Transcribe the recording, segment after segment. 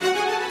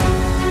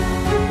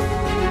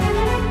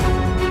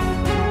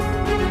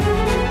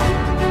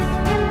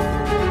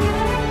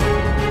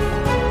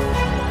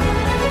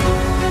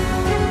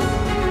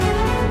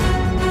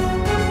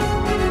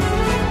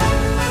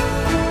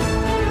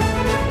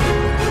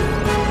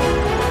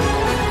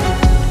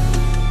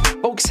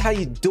how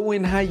you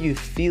doing? How you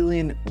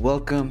feeling?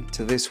 Welcome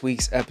to this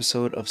week's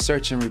episode of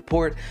Search and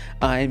Report.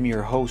 I am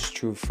your host,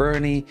 True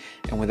Fernie,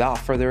 and without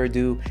further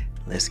ado,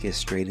 let's get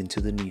straight into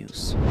the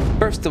news.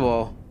 First of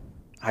all,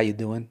 how you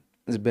doing?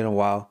 It's been a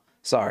while.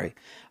 Sorry,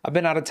 I've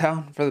been out of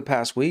town for the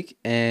past week,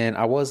 and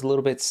I was a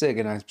little bit sick,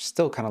 and I'm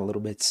still kind of a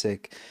little bit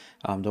sick.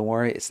 Don't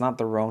worry, it's not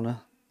the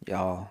Rona,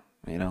 y'all.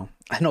 You know,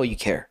 I know you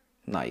care.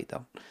 No, you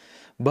don't.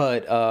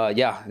 But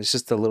yeah, it's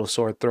just a little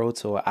sore throat,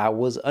 so I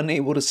was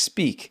unable to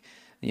speak.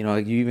 You know,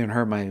 you even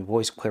heard my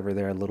voice quiver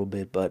there a little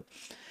bit. But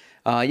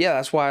yeah,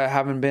 that's why I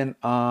haven't been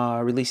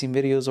releasing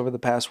videos over the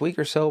past week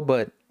or so.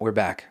 But we're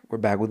back. We're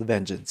back with a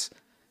vengeance.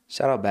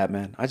 Shout out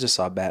Batman. I just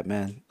saw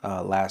Batman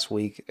last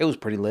week. It was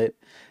pretty lit.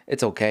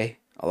 It's okay.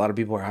 A lot of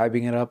people are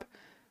hyping it up.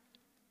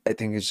 I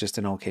think it's just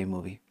an okay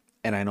movie.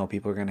 And I know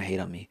people are going to hate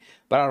on me.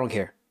 But I don't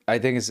care. I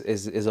think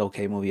it's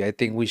okay movie. I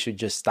think we should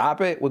just stop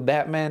it with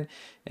Batman.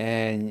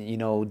 And, you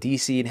know,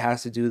 DC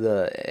has to do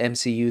the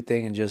MCU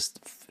thing and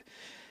just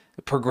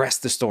progress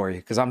the story.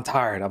 Because I'm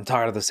tired. I'm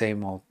tired of the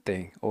same old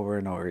thing over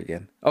and over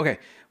again. Okay,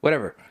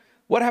 whatever.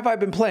 What have I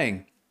been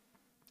playing?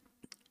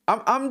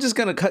 I'm just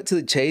going to cut to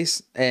the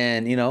chase.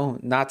 And, you know,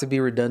 not to be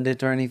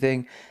redundant or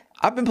anything.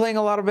 I've been playing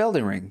a lot of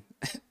Elden Ring.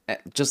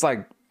 Just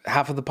like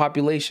half of the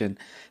population.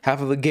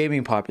 Half of the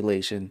gaming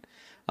population.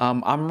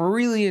 I'm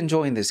really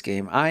enjoying this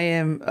game. I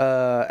am,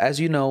 as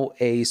you know,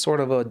 a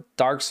sort of a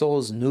Dark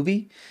Souls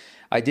newbie.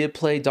 I did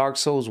play Dark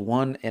Souls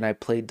 1 and I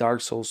played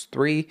Dark Souls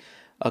 3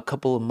 a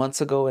couple of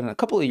months ago. And a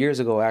couple of years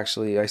ago,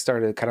 actually, I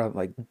started kind of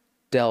like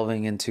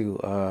delving into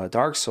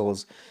Dark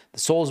Souls, the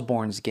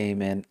Soulsborne's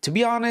game. And to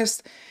be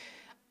honest,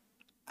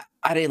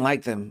 I didn't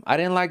like them. I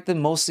didn't like them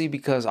mostly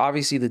because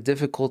obviously the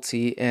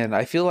difficulty, and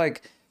I feel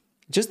like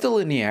just the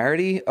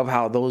linearity of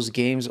how those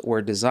games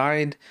were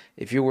designed.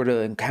 If you were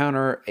to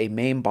encounter a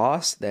main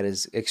boss that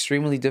is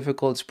extremely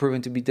difficult, it's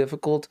proven to be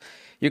difficult,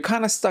 you're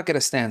kind of stuck at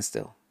a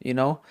standstill, you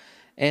know?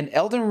 And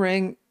Elden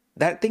Ring,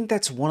 I think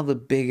that's one of the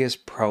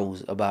biggest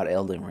pros about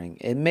Elden Ring.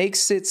 It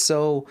makes it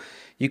so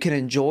you can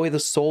enjoy the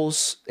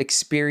Souls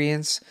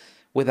experience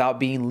without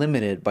being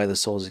limited by the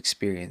Souls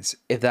experience,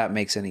 if that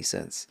makes any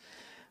sense.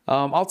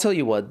 I'll tell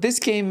you what, this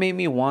game made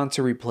me want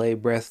to replay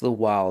Breath of the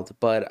Wild,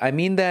 but I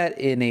mean that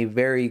in a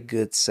very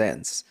good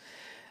sense.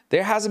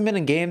 There hasn't been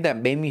a game that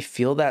made me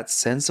feel that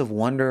sense of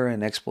wonder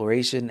and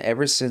exploration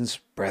ever since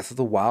Breath of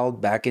the Wild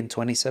back in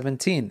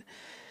 2017.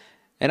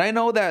 And I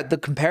know that the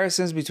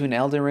comparisons between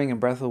Elden Ring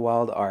and Breath of the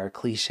Wild are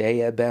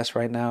cliche at best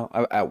right now,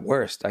 at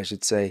worst, I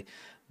should say.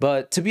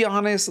 But to be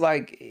honest,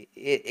 like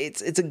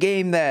it's a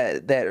game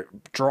that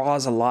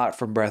draws a lot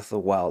from Breath of the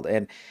Wild,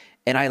 and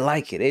I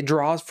like it. It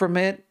draws from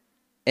it.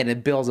 And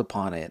it builds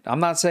upon it. I'm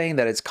not saying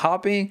that it's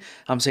copying.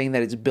 I'm saying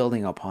that it's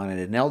building upon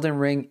it. And Elden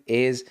Ring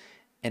is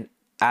an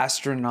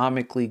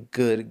astronomically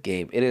good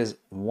game. It is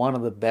one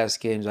of the best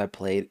games I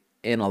played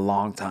in a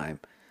long time.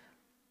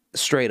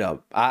 Straight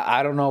up.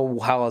 I don't know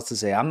how else to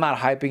say. I'm not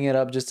hyping it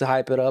up just to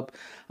hype it up.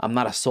 I'm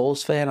not a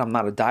Souls fan. I'm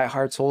not a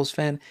diehard Souls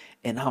fan.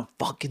 And I'm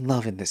fucking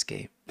loving this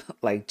game.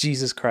 Like,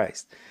 Jesus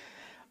Christ.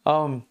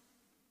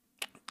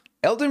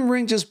 Elden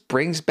Ring just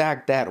brings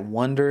back that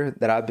wonder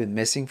that I've been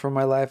missing from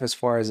my life as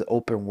far as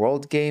open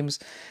world games.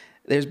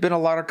 There's been a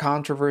lot of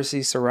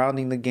controversy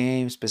surrounding the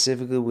game,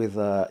 specifically with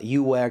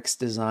UX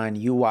design,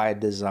 UI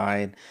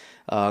design,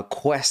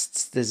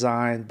 quests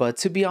design. But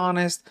to be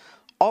honest,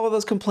 all of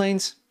those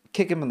complaints,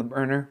 kick them in the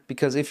burner.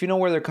 Because if you know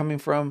where they're coming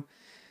from,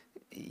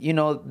 you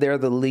know they're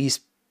the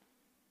least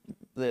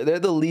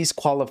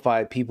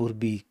qualified people to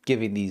be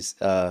giving these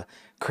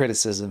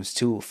criticisms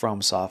to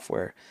From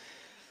Software.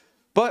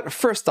 But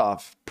first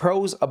off,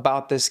 pros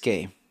about this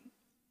game.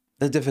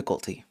 The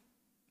difficulty.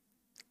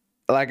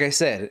 Like I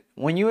said,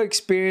 when you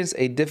experience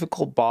a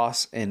difficult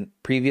boss in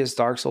previous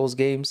Dark Souls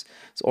games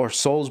or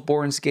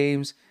Soulsborne's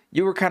games,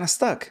 you were kind of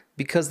stuck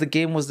because the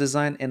game was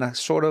designed in a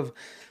sort of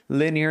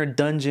linear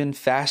dungeon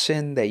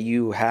fashion that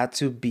you had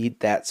to beat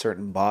that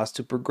certain boss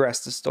to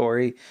progress the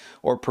story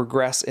or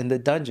progress in the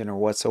dungeon or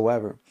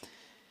whatsoever.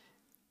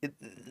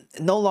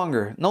 No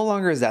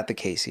longer is that the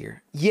case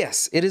here.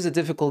 Yes, it is a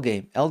difficult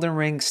game. Elden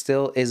Ring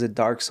still is a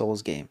Dark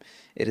Souls game.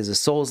 It is a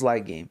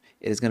Souls-like game.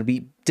 It is going to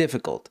be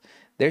difficult.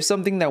 There's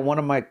something that one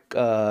of my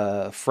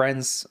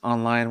friends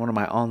online, one of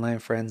my online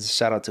friends,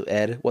 shout out to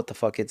Ed. What the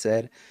fuck, it's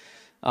Ed.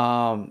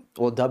 Well,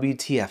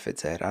 WTF,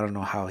 it's Ed. I don't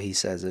know how he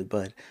says it,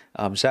 but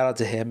shout out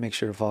to him. Make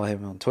sure to follow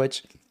him on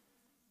Twitch.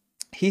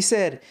 He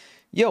said,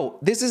 yo,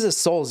 this is a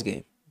Souls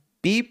game.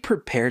 Be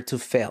prepared to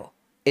fail.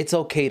 It's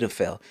okay to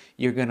fail.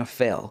 You're going to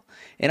fail.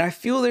 And I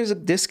feel there's a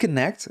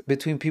disconnect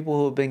between people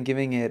who have been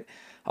giving it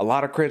a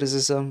lot of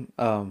criticism,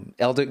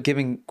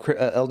 giving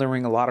Elden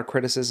Ring a lot of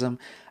criticism.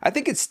 I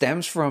think it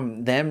stems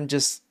from them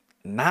just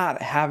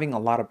not having a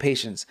lot of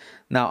patience.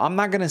 Now, I'm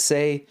not going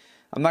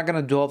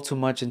to delve too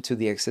much into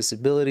the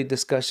accessibility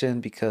discussion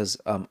because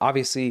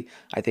obviously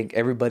I think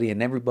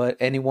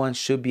anyone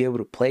should be able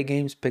to play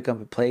games, pick up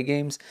and play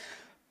games.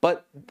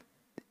 But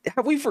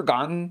have we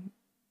forgotten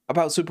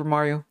about Super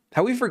Mario?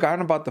 Have we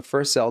forgotten about the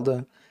first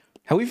Zelda?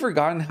 Have we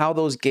forgotten how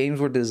those games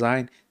were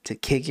designed to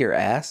kick your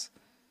ass?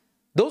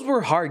 Those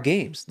were hard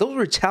games. Those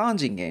were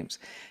challenging games.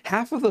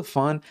 Half of the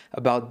fun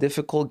about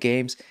difficult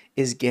games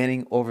is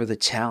getting over the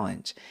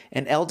challenge.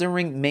 And Elden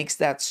Ring makes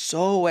that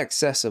so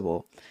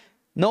accessible.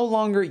 No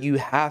longer you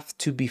have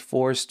to be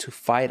forced to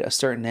fight a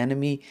certain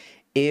enemy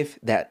if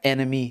that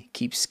enemy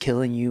keeps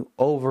killing you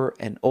over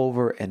and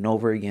over and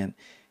over again.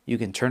 You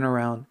can turn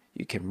around,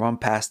 you can run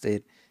past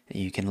it, and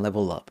you can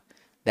level up.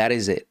 That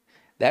is it.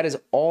 That is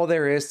all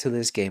there is to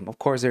this game. Of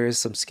course, there is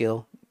some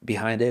skill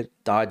behind it,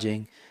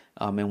 dodging,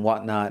 and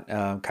whatnot.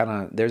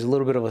 There's a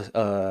little bit of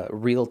a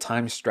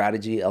real-time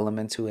strategy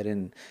element to it,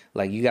 and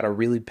like you got to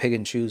really pick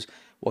and choose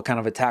what kind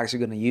of attacks you're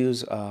going to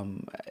use.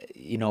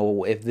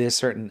 If this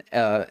certain,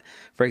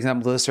 for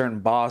example, this certain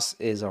boss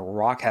has a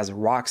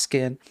rock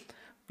skin,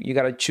 you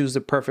got to choose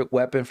the perfect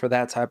weapon for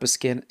that type of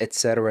skin,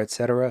 etc.,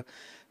 etc.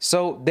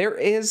 So there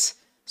is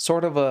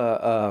sort of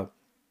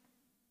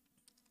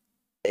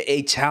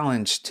a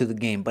challenge to the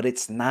game, but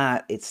it's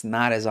not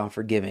as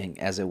unforgiving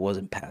as it was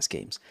in past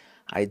games.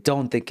 I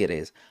don't think it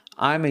is.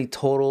 I'm a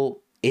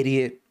total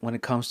idiot when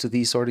it comes to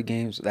these sort of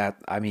games.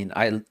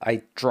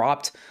 I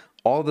dropped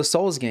all the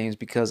Souls games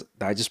because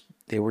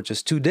they were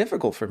just too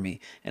difficult for me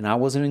and I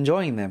wasn't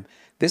enjoying them.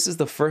 This is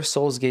the first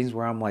Souls games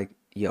where I'm like,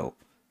 yo,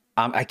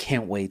 I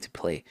can't wait to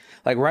play.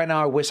 Like right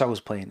now, I wish I was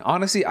playing.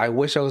 Honestly, I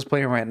wish I was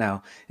playing right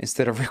now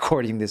instead of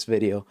recording this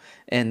video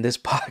and this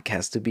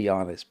podcast, to be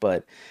honest.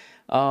 But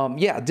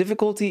yeah,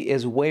 difficulty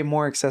is way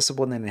more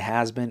accessible than it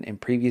has been in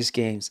previous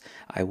games.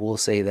 I will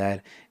say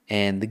that.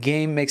 And the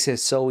game makes it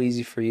so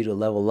easy for you to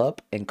level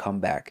up and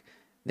come back.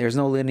 There's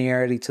no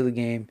linearity to the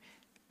game.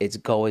 It's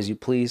go as you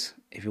please.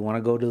 If you want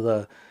to go to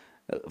the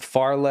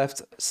far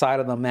left side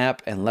of the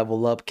map and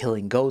level up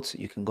killing goats,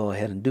 you can go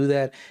ahead and do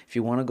that. If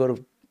you want to go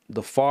to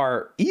the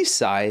far east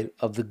side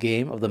of the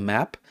game, of the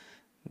map,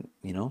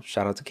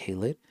 shout out to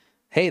K-Lit.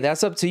 Hey,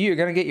 that's up to you. You're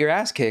going to get your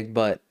ass kicked,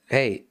 but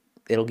hey,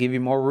 it'll give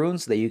you more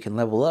runes that you can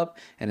level up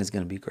and it's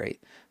going to be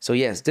great. So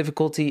yes,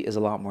 difficulty is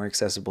a lot more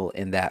accessible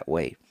in that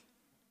way.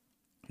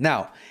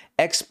 Now,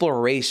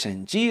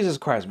 exploration. Jesus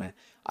Christ, man.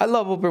 I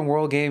love open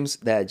world games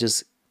that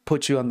just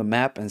put you on the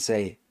map and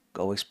say,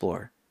 go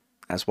explore.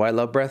 That's why I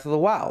love Breath of the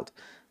Wild.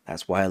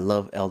 That's why I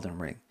love Elden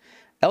Ring.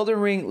 Elden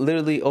Ring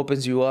literally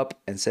opens you up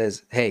and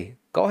says, hey,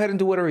 go ahead and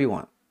do whatever you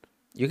want.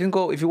 You can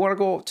go, if you want to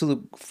go to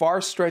the far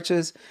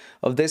stretches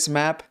of this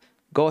map,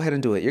 go ahead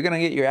and do it. You're going to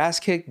get your ass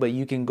kicked, but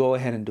you can go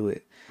ahead and do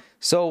it.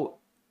 So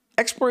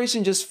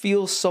exploration just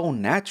feels so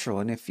natural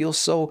and it feels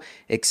so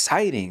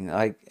exciting.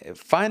 Like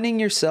finding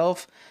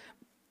yourself,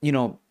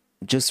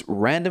 just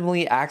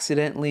randomly,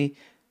 accidentally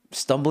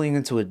stumbling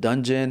into a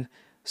dungeon,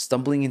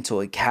 stumbling into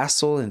a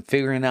castle and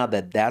figuring out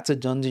that that's a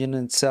dungeon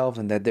in itself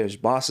and that there's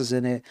bosses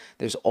in it.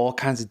 There's all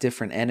kinds of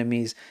different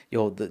enemies.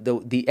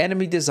 The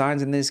enemy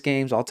designs in this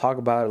games, I'll talk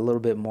about it a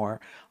little bit more,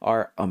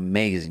 are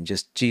amazing.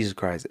 Just Jesus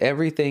Christ.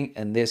 Everything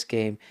in this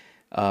game,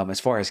 as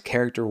far as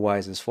character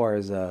wise, as far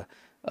as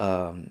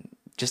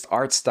just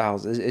art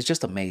styles, it's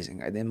just amazing.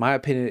 In my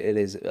opinion, it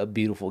is a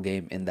beautiful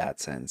game in that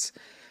sense.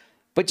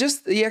 But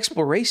just the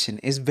exploration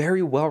is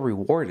very well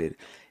rewarded.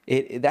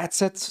 That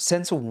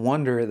sense of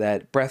wonder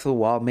that Breath of the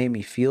Wild made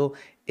me feel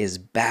is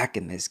back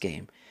in this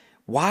game.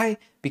 Why?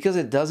 Because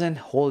it doesn't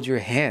hold your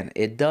hand.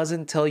 It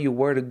doesn't tell you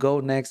where to go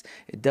next.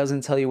 It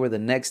doesn't tell you where the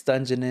next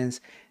dungeon is.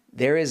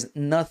 There is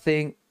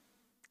nothing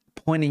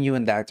pointing you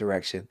in that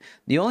direction.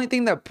 The only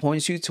thing that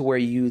points you to where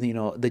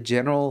the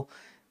general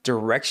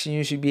direction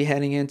you should be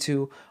heading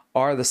into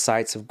are the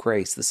sites of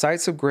grace. The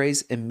sites of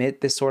grace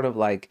emit this sort of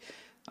like,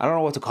 I don't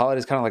know what to call it.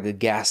 It's kind of like a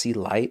gassy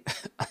light.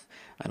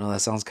 I know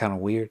that sounds kind of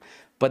weird,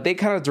 but they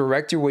kind of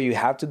direct you where you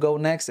have to go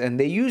next. And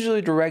they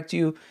usually direct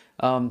you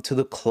to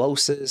the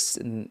closest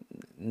and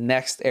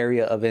next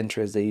area of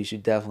interest that you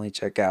should definitely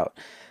check out.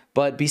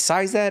 But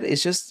besides that,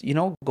 it's just,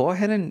 go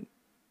ahead and,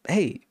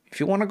 hey, if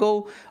you want to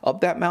go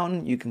up that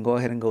mountain, you can go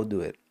ahead and go do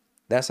it.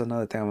 That's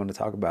another thing I want to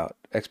talk about.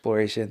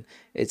 Exploration.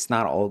 It's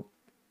not all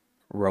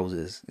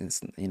roses.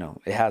 It's,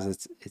 it has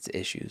its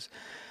issues.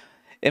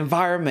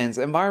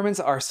 Environments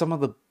are some of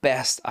the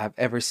best I've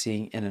ever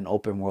seen in an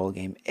open world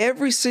game.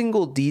 Every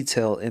single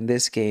detail in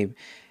this game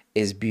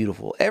is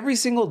beautiful. Every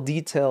single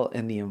detail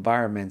in the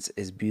environments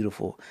is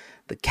beautiful.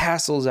 The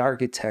castle's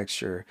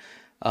architecture,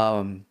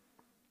 the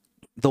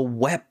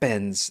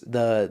weapons,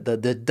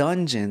 the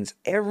dungeons,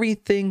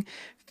 everything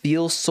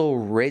feels so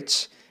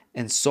rich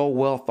and so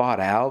well thought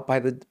out by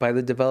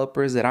the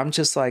developers that I'm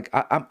just like,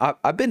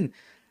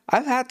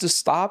 I've had to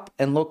stop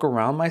and look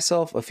around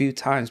myself a few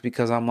times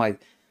because I'm like,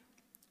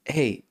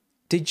 hey,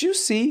 did you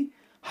see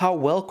how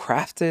well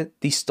crafted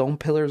these stone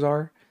pillars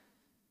are?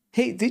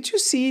 Hey, did you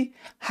see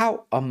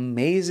how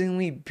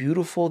amazingly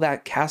beautiful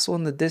that castle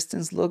in the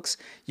distance looks?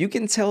 You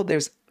can tell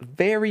there's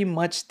very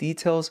much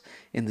details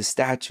in the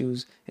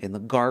statues, in the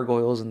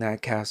gargoyles in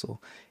that castle.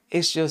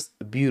 It's just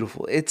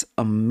beautiful. It's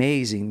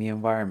amazing, the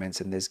environments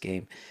in this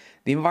game.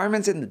 The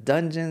environments in the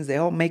dungeons, they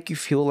all make you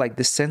feel like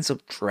this sense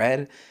of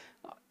dread.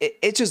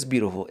 It's just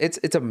beautiful. It's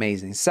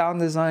amazing. Sound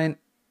design,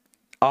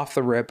 off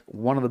the rip,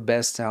 one of the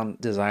best sound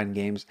design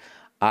games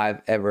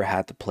I've ever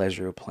had the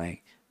pleasure of playing.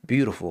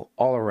 Beautiful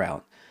all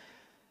around.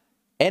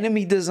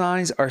 Enemy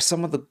designs are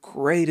some of the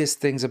greatest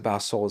things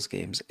about Souls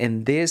games,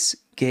 and this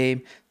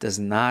game does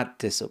not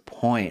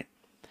disappoint.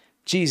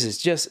 Jesus,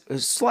 just a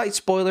slight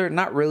spoiler,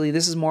 not really.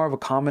 This is more of a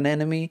common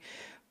enemy,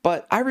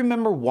 but I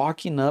remember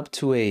walking up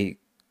to a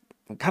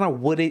kind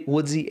of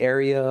woodsy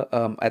area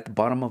at the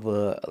bottom of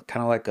a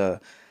kind of like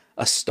a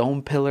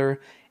stone pillar,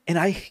 and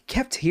I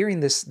kept hearing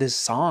this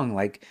song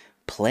like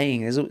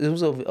playing. It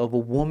was of a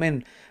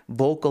woman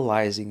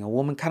vocalizing, a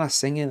woman kind of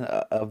singing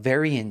a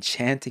very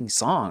enchanting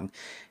song,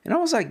 and I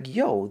was like,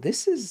 "Yo,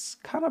 this is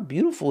kind of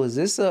beautiful. Is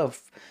this a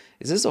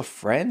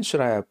friend?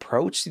 Should I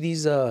approach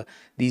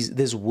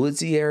this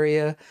woodsy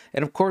area?"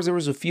 And of course, there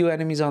was a few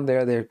enemies on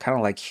there. They're kind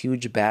of like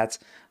huge bats.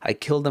 I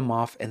killed them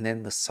off, and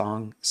then the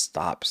song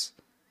stops.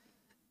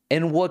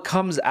 And what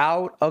comes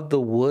out of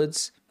the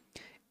woods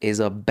is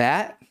a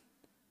bat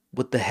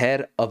with the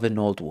head of an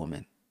old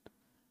woman.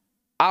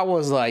 I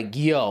was like,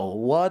 yo,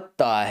 what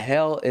the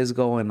hell is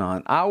going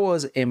on? I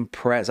was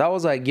impressed. I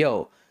was like,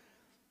 yo,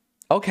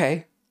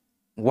 okay,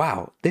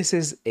 wow, this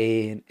is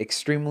an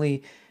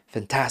extremely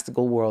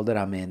fantastical world that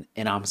I'm in,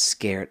 and I'm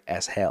scared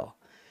as hell.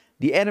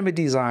 The enemy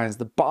designs,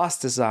 the boss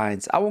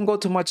designs, I won't go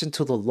too much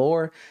into the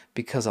lore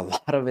because a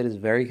lot of it is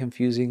very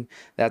confusing.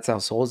 That's how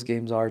Souls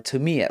games are, to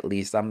me at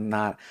least. I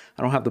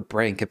don't have the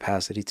brain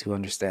capacity to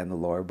understand the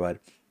lore, but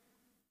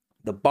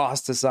the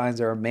boss designs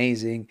are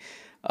amazing.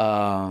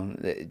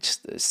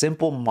 Just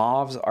simple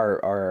mobs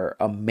are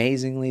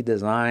amazingly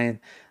designed.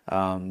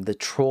 The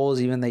trolls,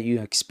 even that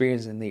you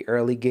experience in the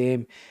early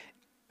game,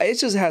 it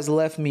just has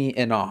left me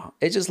in awe.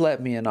 It just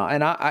left me in awe.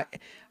 And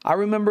I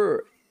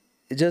remember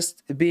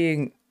just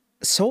being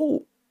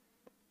so,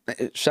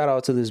 shout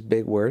out to this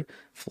big word,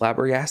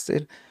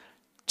 flabbergasted,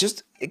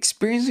 just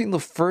experiencing the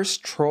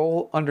first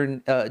troll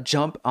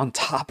jump on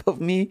top of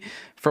me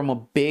from a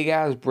big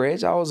ass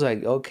bridge. I was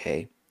like,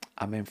 okay,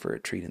 I'm in for a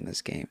treat in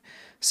this game.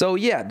 So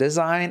yeah,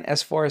 design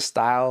as far as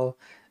style,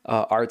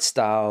 art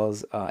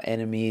styles,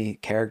 enemy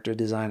character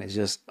design is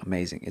just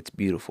amazing. It's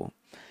beautiful.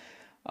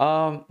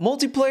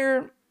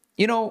 Multiplayer,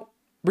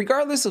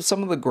 regardless of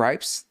some of the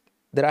gripes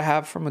that I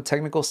have from a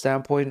technical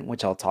standpoint,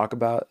 which I'll talk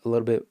about a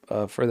little bit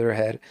further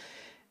ahead,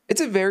 it's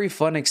a very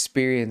fun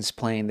experience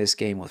playing this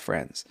game with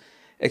friends.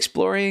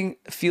 Exploring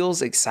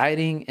feels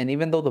exciting, and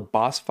even though the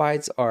boss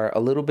fights are a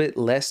little bit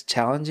less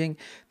challenging,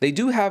 they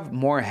do have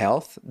more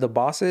health, the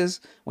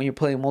bosses, when you're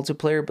playing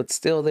multiplayer, but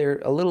still they're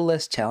a little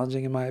less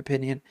challenging in my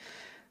opinion.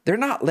 They're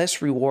not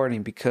less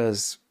rewarding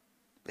because,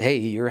 hey,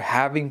 you're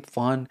having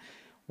fun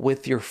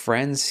with your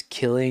friends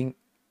killing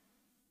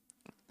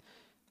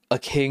a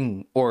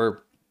king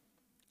or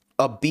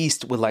a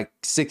beast with like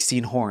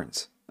 16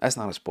 horns. That's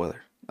not a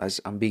spoiler.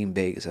 I'm being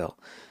vague as hell.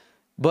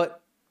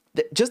 But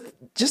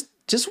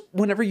just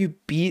whenever you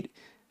beat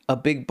a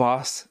big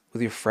boss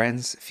with your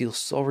friends, it feels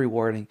so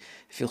rewarding.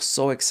 It feels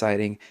so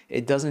exciting.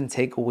 It doesn't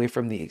take away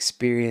from the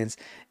experience.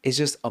 It's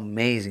just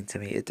amazing to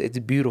me. It's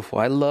beautiful.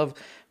 I love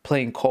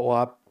playing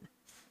co-op.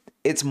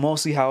 It's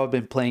mostly how I've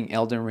been playing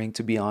Elden Ring,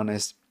 to be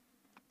honest.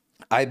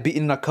 I've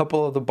beaten a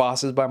couple of the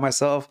bosses by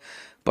myself,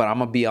 but I'm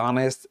gonna be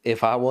honest,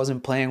 if I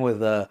wasn't playing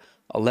with a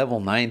level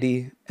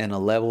 90 and a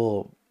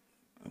level,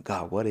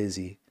 God, what is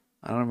he?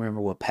 I don't remember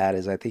what Pat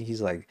is. I think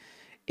he's like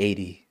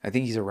 80. I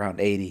think he's around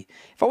 80.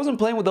 If I wasn't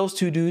playing with those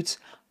two dudes,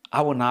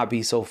 I would not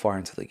be so far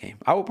into the game.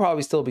 I would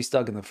probably still be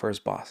stuck in the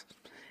first boss.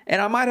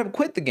 And I might have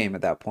quit the game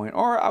at that point,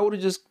 or I would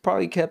have just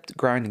probably kept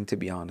grinding, to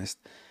be honest.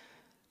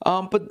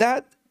 But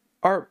that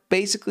are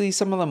basically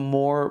some of the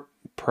more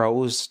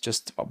pros,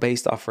 just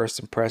based off first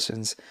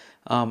impressions.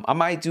 I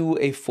might do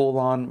a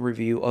full-on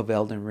review of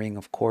Elden Ring,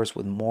 of course,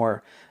 with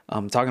more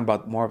talking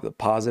about more of the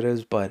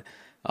positives, but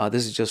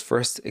this is just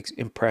first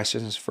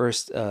impressions,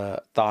 first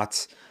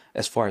thoughts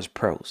as far as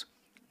pros.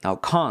 Now,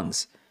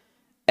 cons.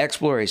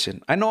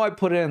 Exploration. I know I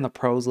put it in the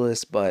pros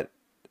list, but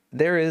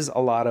there is a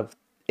lot of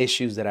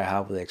issues that I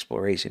have with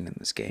exploration in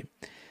this game.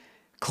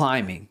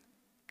 Climbing.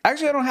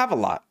 Actually, I don't have a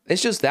lot.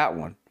 It's just that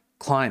one.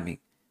 Climbing.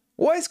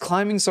 Why is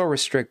climbing so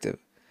restrictive?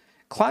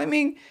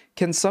 Climbing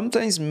can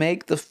sometimes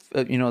make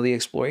the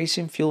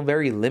exploration feel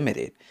very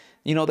limited.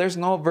 There's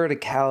no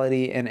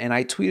verticality, and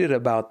I tweeted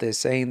about this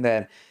saying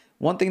that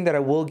one thing that I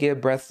will give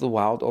Breath of the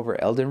Wild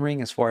over Elden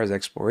Ring as far as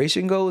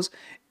exploration goes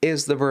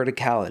is the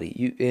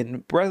verticality. In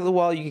Breath of the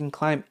Wild, you can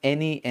climb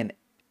any and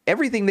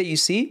everything that you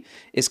see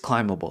is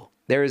climbable.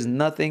 There is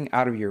nothing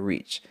out of your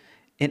reach.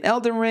 In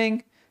Elden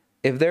Ring,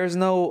 if there's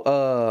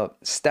no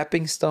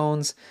stepping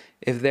stones,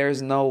 if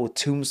there's no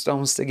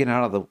tombstones sticking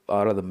out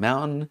of the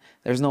mountain,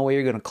 there's no way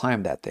you're gonna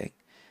climb that thing.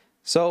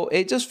 So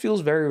it just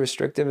feels very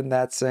restrictive in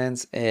that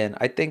sense. And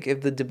I think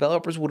if the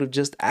developers would have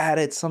just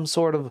added some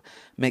sort of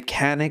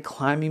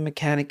climbing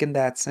mechanic in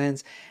that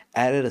sense,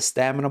 added a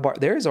stamina bar.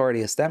 There is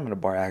already a stamina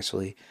bar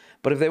actually.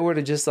 But if they were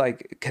to just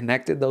like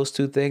connected those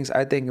two things,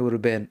 I think it would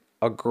have been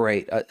a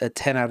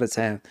 10 out of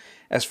 10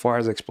 as far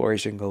as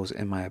exploration goes,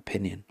 in my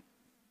opinion.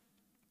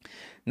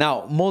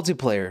 Now,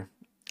 multiplayer.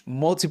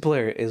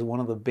 Multiplayer is one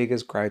of the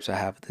biggest gripes I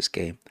have with this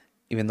game.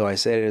 Even though I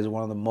said it is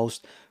one of the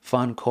most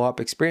fun co-op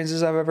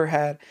experiences I've ever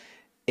had,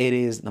 it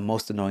is the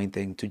most annoying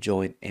thing to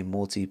join a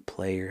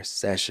multiplayer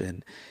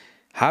session.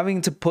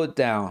 Having to put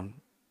down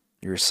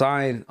your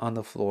sign on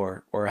the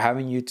floor, or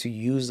having you to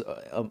use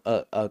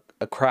a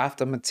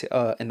craft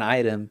an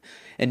item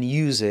and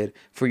use it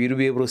for you to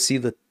be able to see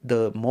the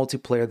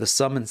multiplayer, the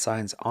summon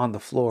signs on the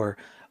floor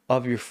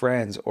of your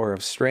friends or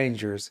of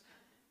strangers,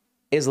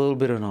 is a little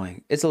bit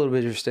annoying. It's a little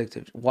bit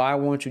restrictive. Why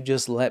won't you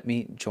just let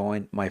me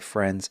join my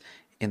friends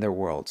in their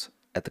worlds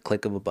at the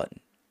click of a button?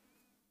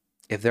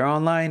 If they're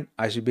online,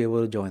 I should be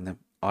able to join them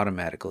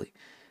automatically.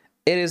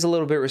 It is a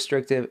little bit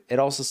restrictive. It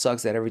also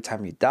sucks that every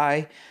time you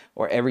die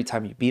or every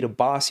time you beat a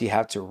boss, you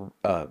have to,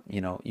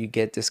 you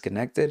get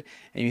disconnected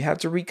and you have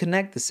to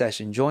reconnect the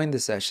session, join the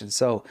session.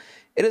 So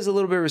it is a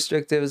little bit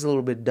restrictive. It's a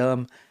little bit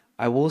dumb.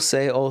 I will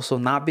say also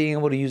not being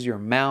able to use your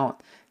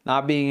mount,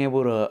 not being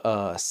able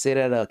to sit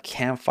at a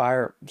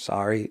campfire,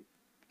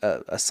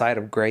 a site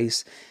of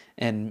grace,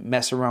 and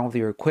mess around with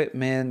your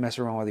equipment, mess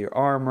around with your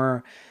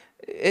armor.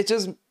 It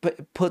just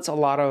puts a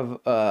lot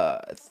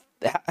of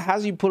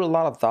has you put a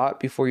lot of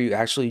thought before you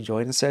actually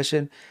join a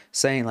session,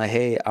 saying like,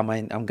 hey,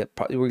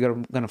 we're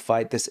gonna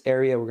fight this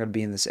area, we're gonna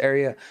be in this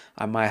area,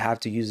 I might have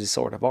to use this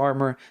sort of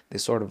armor,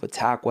 this sort of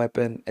attack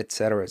weapon,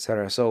 etc.,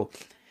 etc. So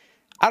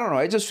I don't know,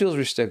 it just feels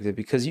restricted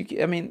because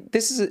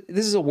this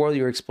is a world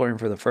you're exploring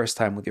for the first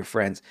time with your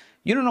friends.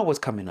 You don't know what's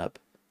coming up,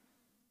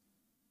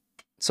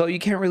 so you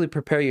can't really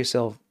prepare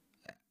yourself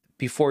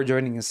before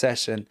joining a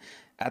session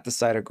at the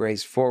site of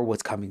grace for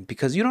what's coming,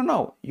 because you don't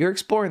know. You're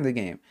exploring the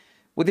game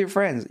with your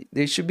friends.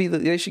 They should give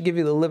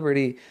you the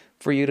liberty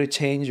for you to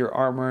change your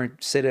armor,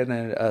 sit in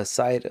a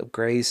site of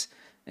grace,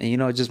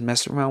 and just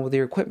mess around with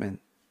your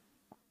equipment.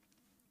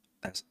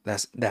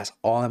 That's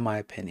all in my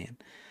opinion.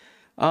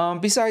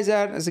 Besides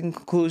that, as a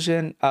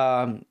conclusion,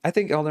 I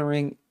think Elden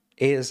Ring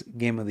is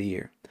game of the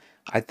year.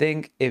 I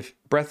think if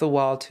Breath of the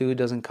Wild 2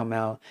 doesn't come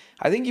out,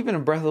 I think even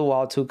if Breath of the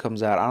Wild 2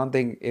 comes out, I don't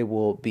think it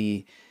will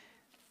be.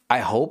 I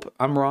hope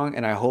I'm wrong,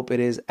 and I hope it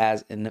is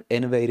as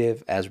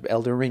innovative as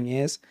Elden Ring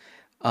is.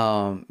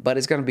 But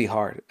it's going to be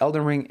hard.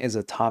 Elden Ring is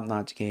a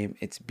top-notch game.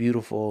 It's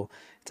beautiful.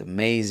 It's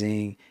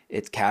amazing.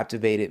 It's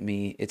captivated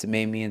me. It's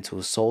made me into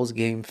a Souls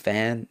game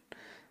fan,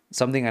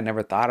 something I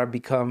never thought I'd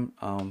become.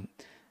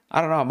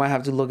 I don't know. I might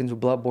have to look into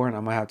Bloodborne. I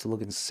might have to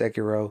look into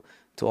Sekiro,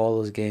 to all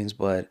those games.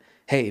 But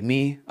hey,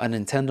 me, a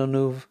Nintendo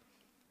noob,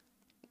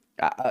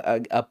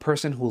 a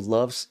person who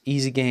loves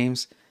easy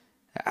games,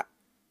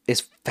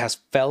 has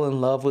fell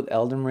in love with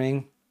Elden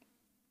Ring.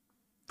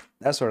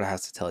 That sort of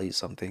has to tell you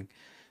something.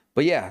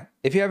 But yeah,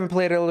 if you haven't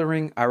played Elden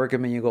Ring, I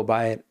recommend you go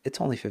buy it.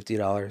 It's only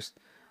 $50.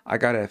 I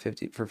got it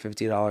for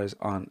 $50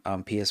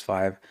 on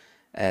PS5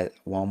 at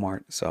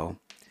Walmart. So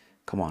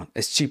come on,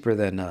 it's cheaper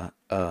than a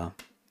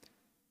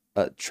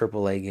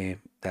AAA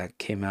game that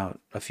came out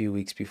a few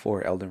weeks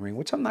before Elden Ring,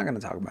 which I'm not going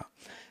to talk about.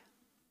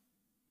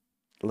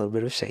 A little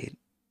bit of shade.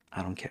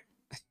 I don't care.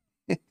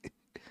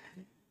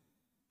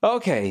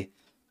 Okay.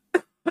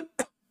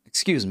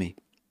 Excuse me.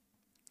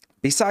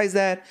 Besides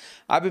that,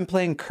 I've been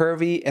playing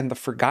Kirby and the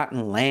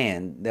Forgotten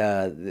Land.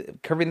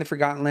 Kirby and the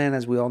Forgotten Land,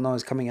 as we all know,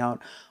 is coming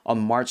out on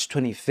March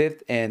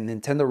 25th. And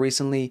Nintendo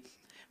recently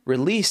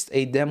released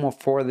a demo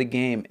for the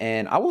game.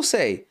 And I will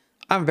say,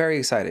 I'm very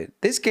excited.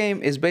 This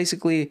game is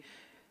basically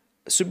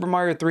Super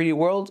Mario 3D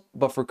World,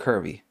 but for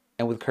Kirby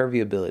and with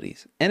Kirby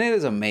abilities. And it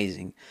is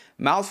amazing.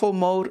 Mouthful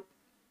mode,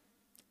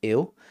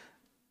 ew.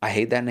 I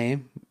hate that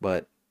name,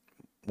 but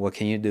what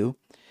can you do?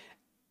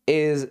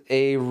 Is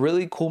a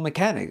really cool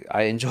mechanic.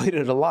 I enjoyed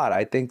it a lot.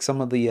 I think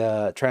some of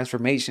the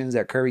transformations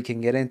that Kirby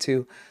can get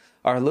into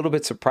are a little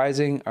bit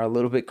surprising, are a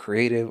little bit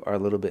creative, are a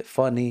little bit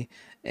funny,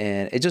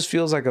 and it just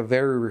feels like a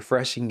very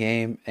refreshing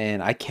game,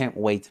 and I can't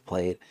wait to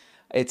play it.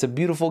 It's a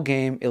beautiful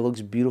game. It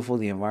looks beautiful.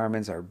 The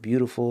environments are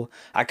beautiful.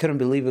 I couldn't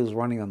believe it was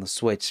running on the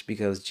Switch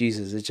because,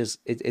 Jesus,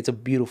 it's a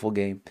beautiful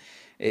game.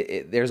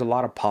 There's a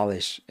lot of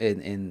polish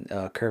in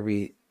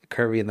Kirby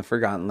and the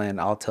Forgotten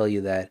Land. I'll tell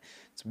you that.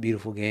 It's a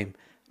beautiful game.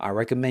 I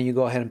recommend you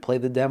go ahead and play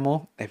the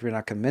demo if you're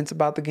not convinced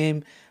about the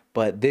game,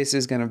 but this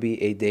is going to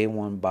be a day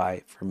one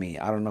buy for me.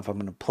 I don't know if I'm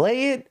going to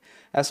play it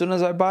as soon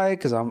as I buy it,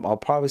 because I'll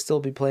probably still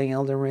be playing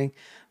Elden Ring,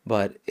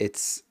 but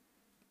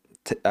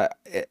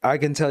I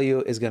can tell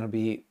you it's going to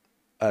be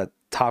a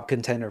top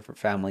contender for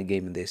family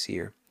game this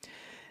year.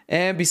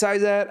 And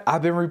besides that,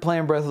 I've been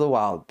replaying Breath of the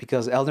Wild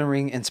because Elden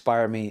Ring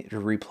inspired me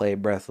to replay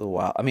Breath of the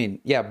Wild.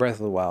 Breath of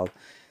the Wild.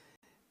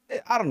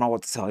 I don't know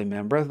what to tell you,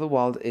 man. Breath of the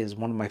Wild is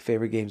one of my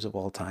favorite games of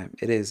all time.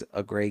 It is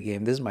a great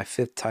game. This is my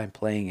 5th time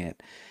playing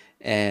it.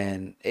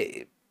 And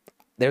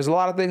there's a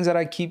lot of things that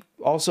I keep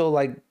also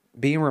like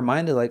being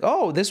reminded, like,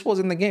 oh, this was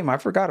in the game. I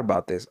forgot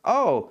about this.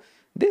 Oh,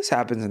 this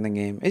happens in the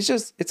game.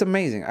 It's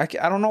amazing. I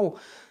don't know.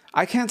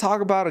 I can't talk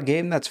about a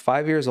game that's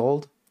 5 years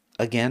old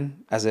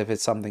again as if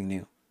it's something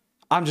new.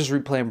 I'm just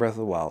replaying Breath of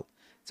the Wild.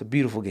 It's a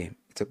beautiful game.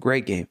 It's a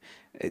great game.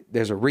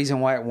 There's a reason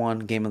why it won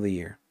Game of the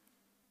Year.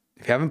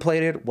 If you haven't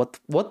played it,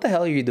 what the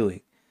hell are you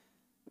doing?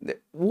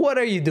 What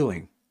are you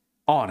doing?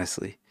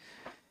 Honestly.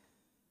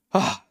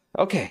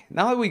 Okay,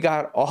 now that we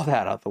got all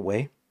that out of the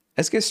way,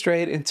 let's get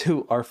straight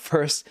into our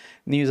first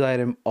news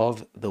item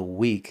of the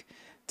week.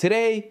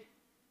 Today,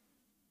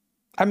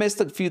 I missed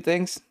a few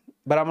things,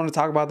 but I'm going to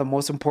talk about the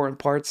most important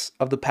parts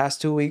of the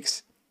past 2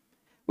 weeks.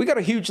 We got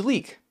a huge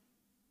leak.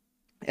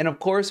 And of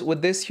course,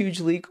 with this huge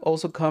leak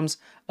also comes,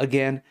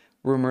 again,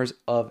 rumors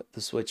of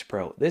the Switch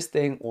Pro. This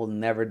thing will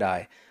never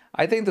die.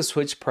 I think the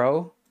Switch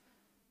Pro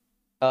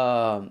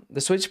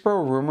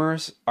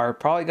rumors are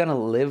probably going to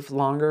live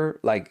longer.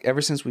 Like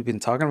ever since we've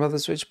been talking about the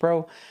Switch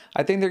Pro,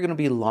 I think they're going to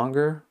be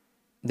longer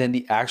than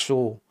the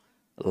actual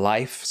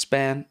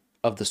lifespan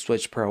of the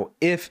Switch Pro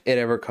if it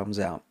ever comes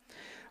out.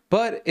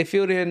 But if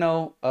you didn't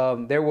know,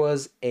 there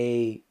was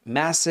a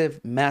massive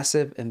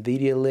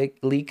NVIDIA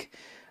leak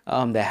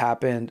that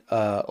happened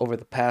over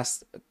the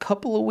past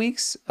couple of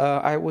weeks,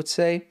 I would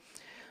say.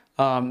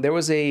 There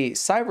was a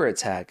cyber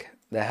attack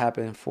that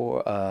happened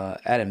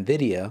at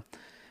NVIDIA.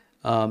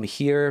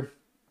 Here,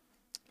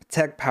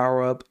 Tech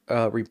Power Up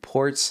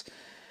reports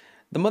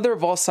the mother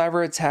of all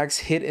cyber attacks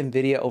hit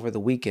NVIDIA over the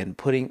weekend,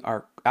 putting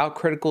out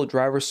critical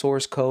driver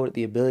source code,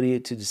 the ability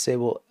to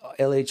disable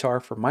LHR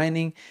for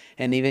mining,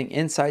 and even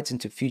insights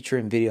into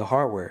future NVIDIA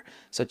hardware,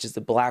 such as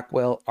the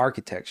Blackwell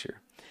architecture.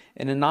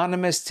 An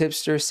anonymous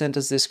tipster sent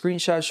us this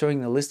screenshot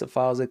showing the list of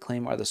files they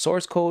claim are the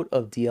source code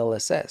of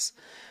DLSS.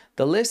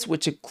 The list,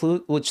 which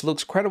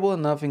looks credible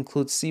enough,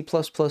 includes C++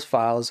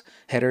 files,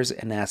 headers,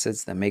 and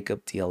assets that make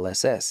up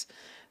DLSS.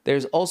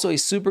 There's also a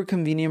super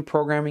convenient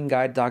programming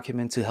guide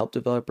document to help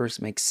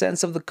developers make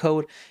sense of the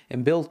code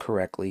and build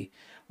correctly.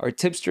 Our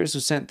tipsters who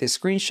sent this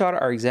screenshot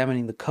are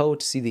examining the code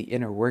to see the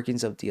inner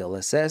workings of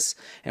DLSS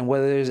and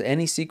whether there's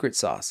any secret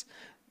sauce.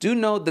 Do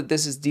note that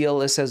this is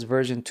DLSS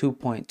version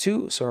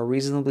 2.2, so a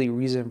reasonably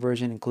recent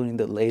version including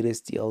the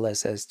latest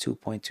DLSS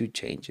 2.2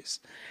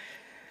 changes.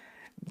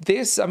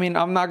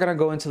 I'm not going to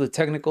go into the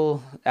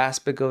technical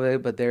aspect of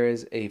it, but there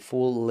is a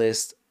full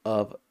list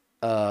of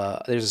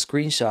there's a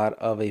screenshot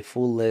of a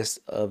full list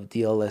of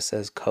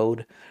DLSS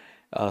code,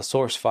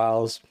 source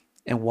files,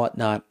 and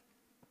whatnot.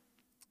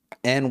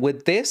 And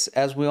with this,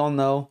 as we all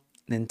know,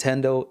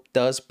 Nintendo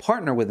does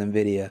partner with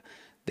NVIDIA.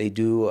 They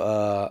do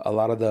a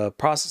lot of the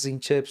processing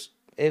chips.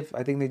 They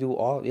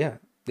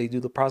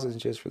do the processing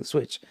chips for the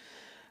Switch.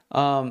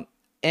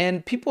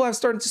 And people have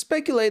started to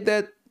speculate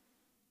that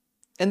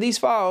in these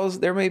files,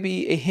 there may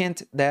be a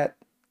hint that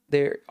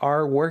they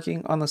are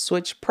working on a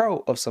Switch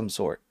Pro of some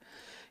sort.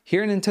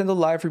 Here, Nintendo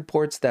Live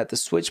reports that the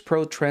Switch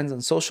Pro trends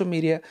on social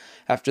media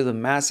after the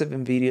massive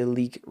NVIDIA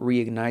leak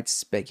reignites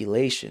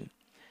speculation.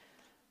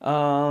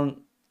 Hold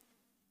on.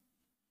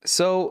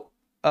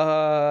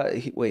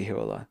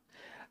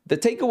 The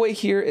takeaway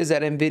here is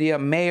that NVIDIA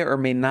may or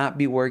may not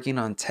be working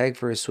on tech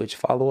for a Switch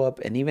follow-up,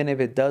 and even if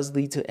it does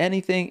lead to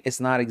anything, it's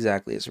not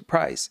exactly a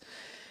surprise.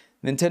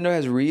 Nintendo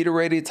has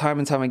reiterated time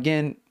and time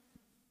again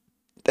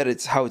that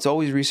it's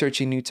always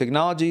researching new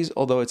technologies,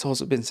 although it's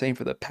also been saying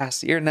for the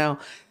past year now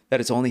that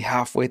it's only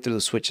halfway through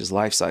the Switch's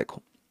life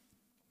cycle.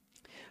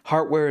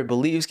 Hardware it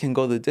believes can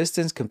go the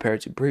distance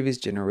compared to previous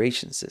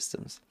generation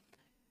systems.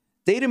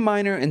 Data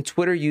miner and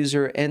Twitter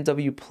user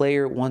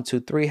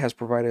NWPlayer123 has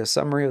provided a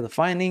summary of the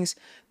findings,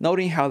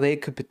 noting how they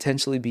could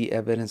potentially be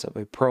evidence of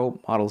a Pro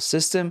model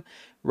system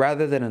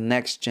rather than a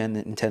next-gen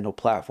Nintendo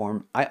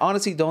platform. I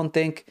honestly don't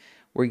think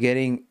we're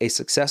getting a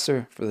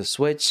successor for the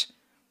Switch,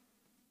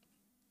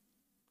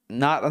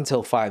 not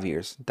until 5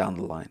 years down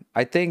the line.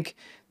 I think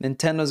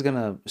Nintendo's going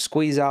to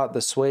squeeze out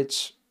the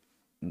Switch,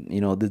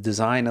 the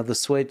design of the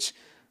Switch,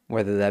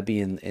 whether that be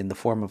in the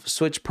form of a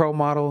Switch Pro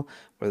model,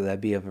 whether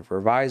that be of a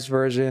revised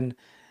version.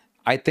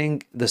 I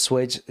think the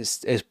Switch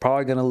is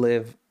probably going to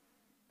live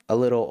a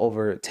little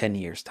over 10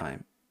 years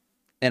time.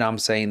 And I'm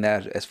saying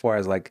that as far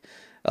as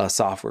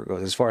software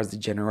goes, as far as the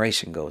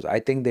generation goes.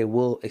 I think they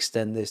will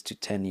extend this to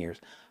 10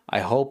 years. I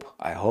hope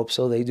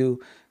so they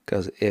do,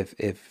 because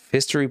if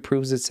history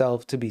proves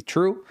itself to be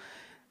true,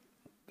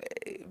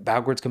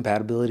 backwards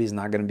compatibility is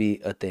not going to be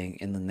a thing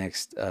in the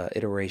next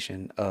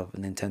iteration of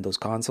Nintendo's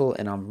console,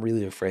 and I'm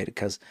really afraid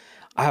because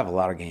I have a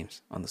lot of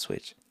games on the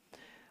Switch.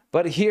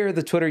 But here,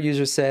 the Twitter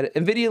user said,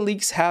 NVIDIA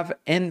leaks have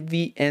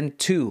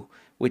NVN2,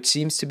 which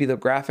seems to be the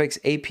graphics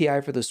API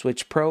for the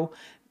Switch Pro,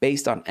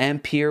 based on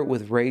Ampere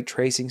with ray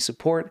tracing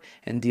support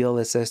and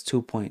DLSS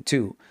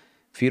 2.2.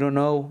 If you don't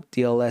know,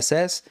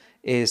 DLSS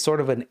is sort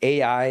of an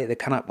AI that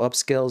kind of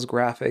upscales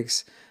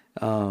graphics,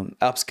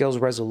 upscales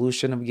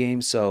resolution of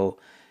games. So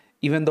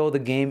even though the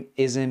game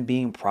isn't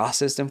being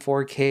processed in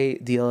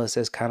 4K,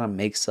 DLSS kind of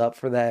makes up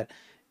for that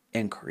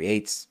and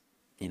creates,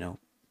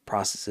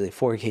 processes a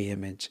 4K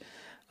image.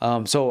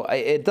 So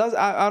it does.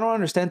 I don't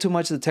understand too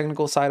much of the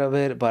technical side of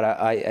it, but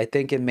I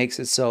think it makes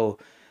it so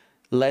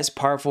less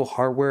powerful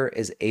hardware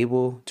is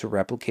able to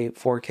replicate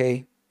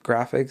 4K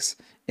graphics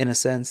in a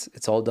sense.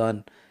 It's all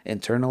done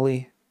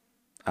internally.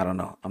 I don't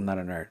know. I'm not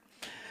a nerd.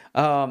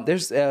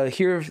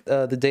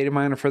 The data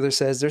miner further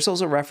says there's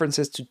also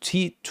references to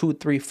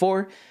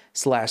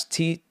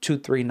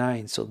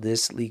T234/T239. So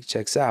this leak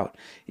checks out.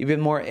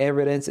 Even more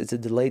evidence it's a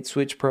delayed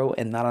Switch Pro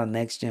and not a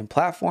next-gen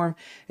platform,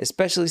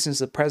 especially since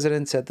the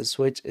president said the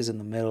Switch is in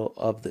the middle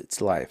of its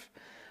life.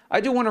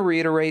 I do want to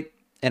reiterate,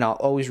 and I'll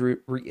always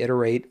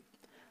reiterate,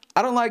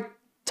 I don't like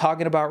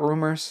talking about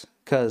rumors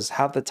because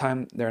half the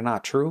time they're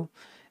not true.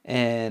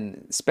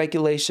 And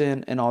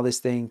speculation and all this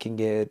thing can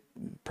get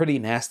pretty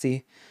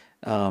nasty.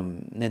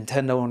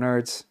 Nintendo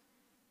nerds,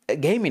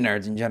 gaming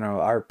nerds in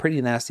general, are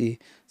pretty nasty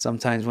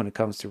sometimes when it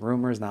comes to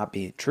rumors not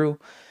being true.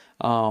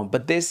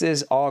 But this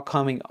is all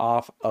coming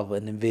off of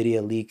an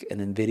NVIDIA leak, an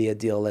NVIDIA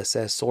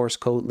DLSS source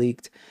code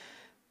leaked.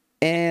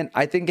 And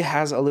I think it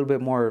has a little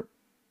bit more,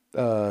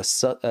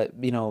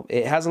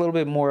 it has a little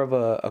bit more of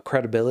a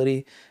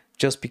credibility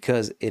just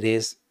because it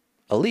is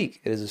a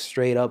leak. It is a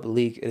straight up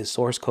leak. It is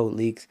source code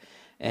leaked.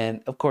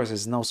 And of course,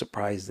 it's no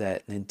surprise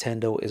that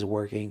Nintendo is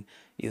working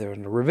either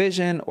on a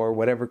revision or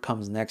whatever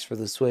comes next for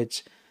the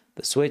Switch.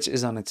 The Switch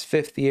is on its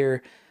 5th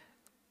year.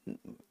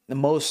 The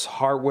most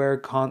hardware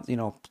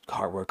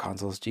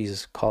consoles,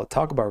 Jesus,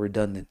 talk about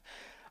redundant.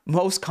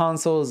 Most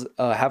consoles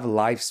have a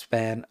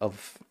lifespan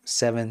of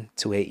 7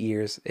 to 8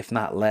 years, if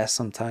not less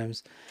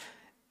sometimes.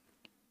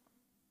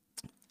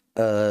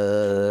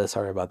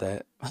 Sorry about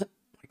that. My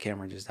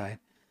camera just died.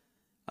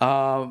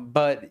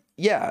 But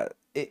yeah,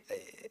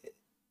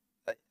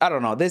 I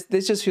don't know.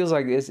 This just feels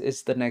like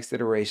it's the next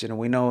iteration, and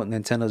we know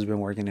Nintendo's been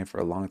working it for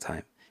a long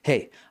time.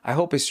 Hey, I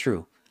hope it's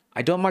true.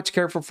 I don't much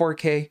care for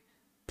 4K.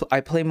 I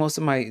play most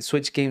of my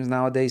Switch games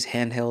nowadays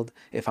handheld.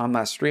 If I'm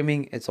not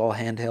streaming, it's all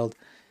handheld,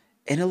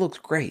 and it looks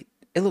great.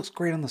 It looks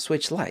great on the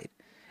Switch Lite.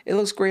 It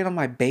looks great on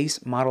my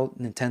base model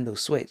Nintendo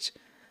Switch.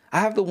 I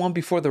have the one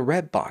before the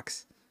red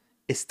box.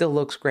 It still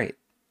looks great.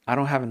 I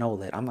don't have an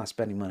OLED. I'm not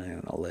spending money on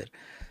an OLED.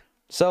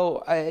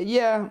 So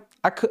yeah,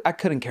 I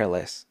couldn't care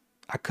less.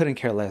 I couldn't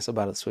care less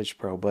about a Switch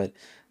Pro, but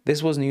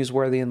this was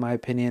newsworthy in my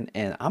opinion,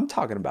 and I'm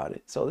talking about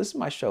it. So this is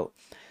my show.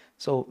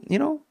 So, if you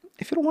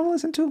don't want to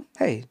listen to,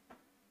 hey,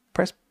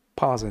 press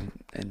pause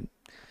and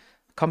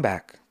come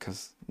back,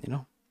 because,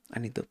 I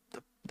need the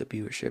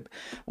viewership.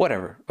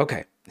 Whatever.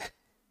 Okay.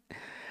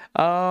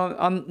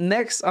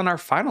 Next on our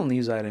final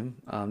news item,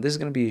 this is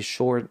going to be a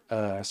short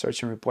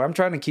search and report. I'm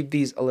trying to keep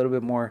these a little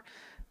bit more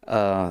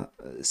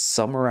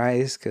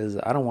summarized because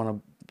I don't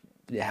want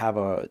to have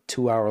a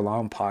 2-hour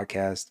long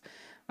podcast.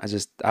 I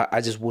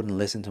just wouldn't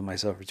listen to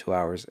myself for 2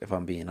 hours if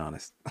I'm being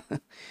honest.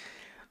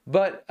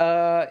 But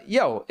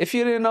if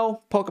you didn't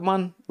know,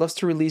 Pokemon loves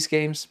to release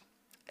games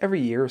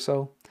every year or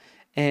so,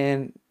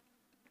 and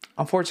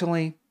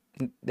unfortunately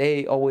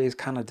they always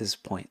kind of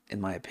disappoint, in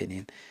my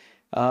opinion.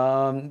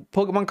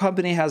 Pokemon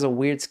Company has a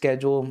weird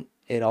schedule.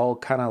 It all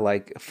kind of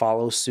like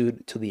follows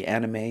suit to the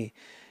anime,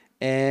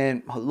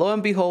 and lo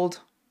and behold,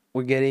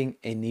 we're getting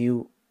a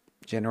new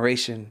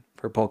generation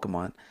for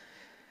Pokemon.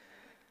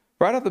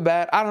 Right off the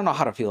bat, I don't know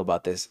how to feel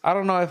about this. I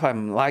don't know if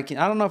I'm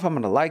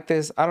going to like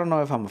this. I don't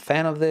know if I'm a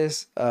fan of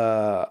this.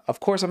 Of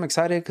course, I'm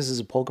excited because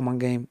it's a Pokemon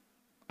game.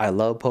 I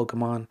love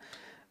Pokemon.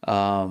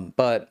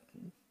 But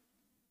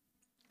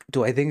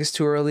do I think it's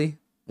too early?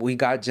 We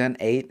got Gen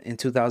 8 in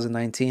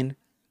 2019.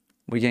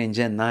 We're getting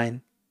Gen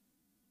 9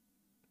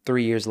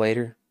 3 years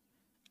later.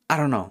 I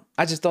don't know.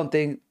 I just don't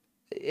think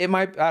it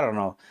might. I don't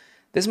know.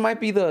 This might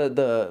be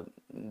the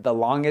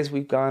longest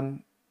we've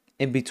gone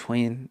in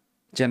between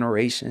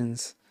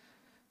generations.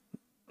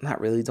 Not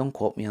really. Don't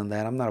quote me on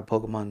that. I'm not a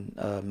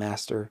Pokemon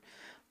master,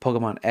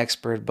 Pokemon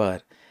expert,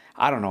 but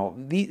I don't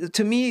know.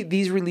 To me,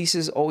 these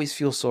releases always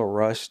feel so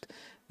rushed.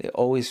 They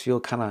always feel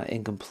kind of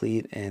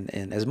incomplete. And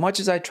as much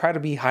as I try to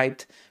be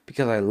hyped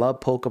because I love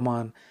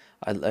Pokemon,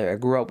 I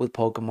grew up with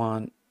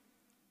Pokemon.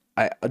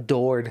 I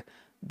adored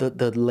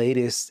the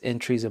latest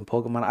entries in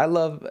Pokemon. I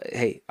love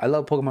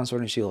Pokemon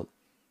Sword and Shield.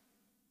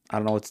 I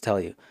don't know what to tell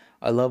you.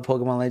 I love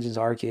Pokemon Legends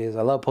Arceus.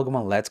 I love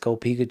Pokemon Let's Go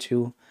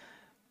Pikachu.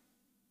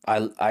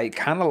 I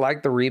kind of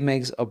like the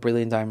remakes of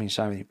Brilliant Diamond and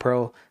Shining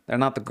Pearl. They're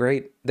not the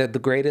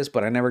greatest,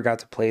 but I never got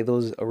to play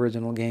those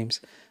original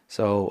games.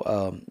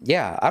 So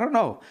yeah, I don't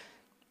know.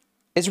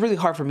 It's really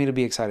hard for me to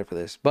be excited for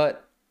this,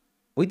 but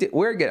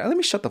we're getting. Let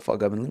me shut the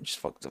fuck up and let me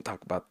just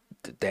talk about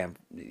the damn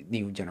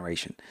new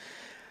generation.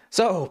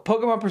 So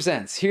Pokemon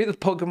Presents. Here the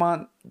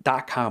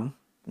Pokemon.com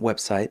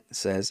website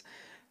says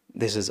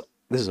this is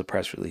a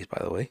press release,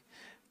 by the way.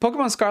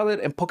 Pokemon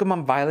Scarlet and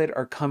Pokemon Violet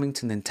are coming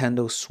to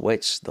Nintendo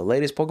Switch. The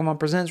latest Pokemon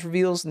Presents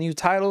reveals new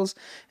titles,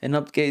 an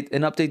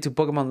update to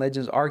Pokemon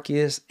Legends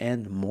Arceus,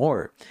 and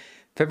more.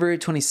 February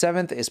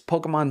 27th is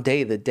Pokemon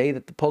Day, the day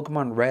that the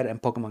Pokemon Red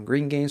and Pokemon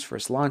Green games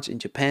first launched in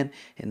Japan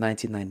in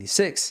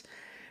 1996.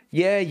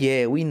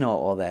 Yeah, we know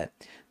all that.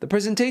 The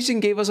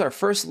presentation gave us our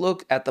first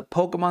look at the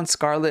Pokemon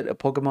Scarlet and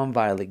Pokemon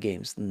Violet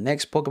games, the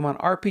next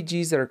Pokemon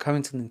RPGs that are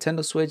coming to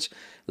Nintendo Switch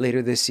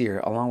later this year,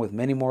 along with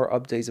many more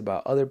updates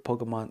about other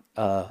Pokemon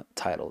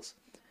titles.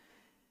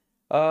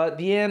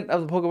 The end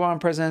of the Pokemon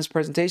Presents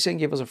presentation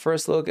gave us a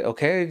first look.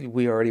 Okay,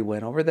 we already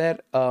went over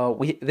that.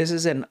 This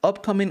is an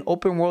upcoming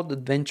open world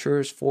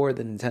adventures for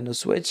the Nintendo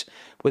Switch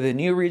with a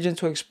new region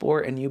to explore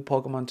and new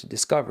Pokemon to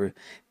discover.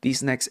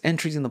 These next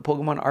entries in the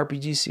Pokemon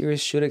RPG series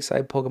should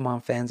excite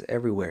Pokemon fans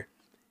everywhere.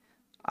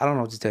 I don't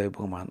know what to tell you,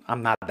 Pokemon.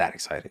 I'm not that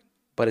excited,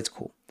 but it's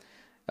cool.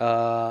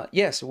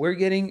 Yes, we're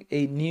getting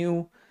a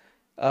new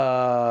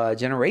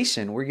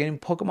generation. We're getting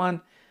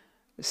Pokemon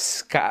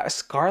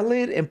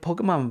Scarlet and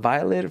Pokemon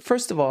Violet.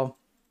 First of all,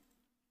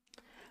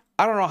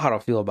 I don't know how to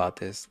feel about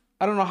this.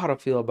 I don't know how to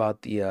feel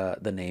about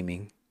the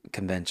naming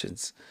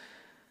conventions.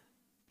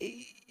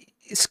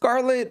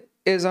 Scarlet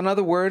is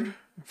another word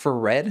for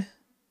red,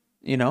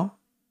 you know.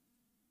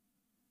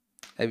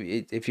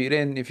 If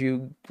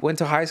you went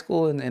to high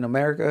school in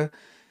America,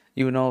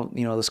 you would know,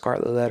 the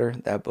Scarlet Letter,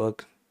 that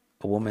book.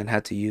 A woman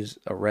had to use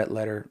a red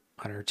letter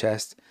on her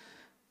chest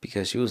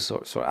because she was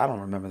so I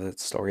don't remember the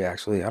story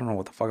actually. I don't know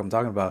what the fuck I'm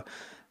talking about.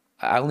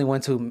 I only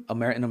went to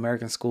an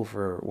American school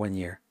for 1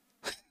 year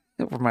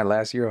for my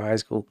last year of high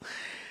school.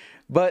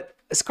 But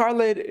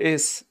scarlet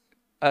is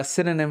a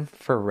synonym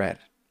for red.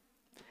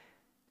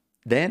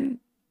 Then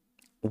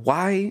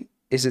why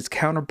is its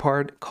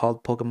counterpart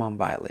called Pokemon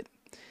Violet?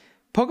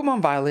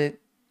 Pokemon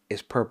Violet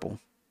is purple.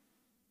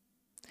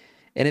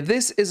 And if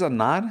this is a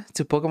nod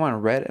to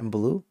Pokemon Red and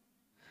Blue,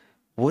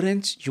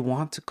 wouldn't you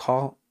want to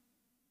call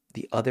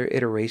the other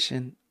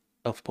iteration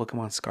of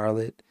Pokemon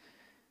Scarlet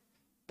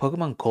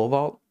Pokemon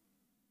Cobalt,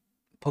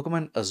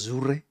 Pokemon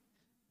Azure,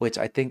 which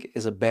I think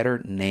is a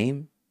better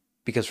name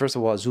because first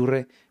of all,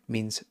 Azure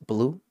means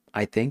blue,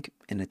 I think,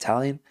 in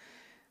Italian.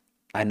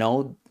 I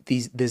know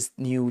this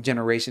new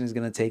generation is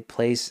going to take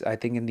place, I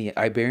think, in the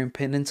Iberian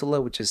Peninsula,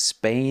 which is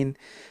Spain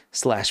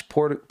 /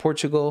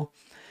 Portugal.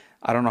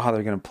 I don't know how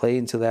they're going to play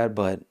into that,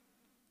 but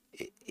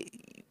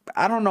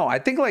I don't know. I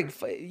think like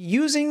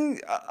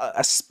using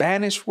a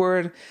Spanish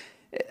word,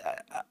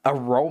 a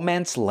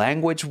Romance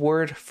language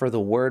word for the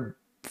word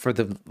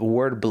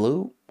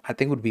blue, I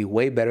think would be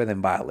way better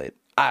than violet.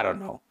 I don't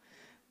know.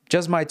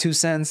 Just my 2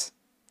 cents.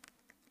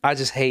 I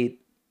just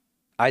hate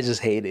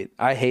it.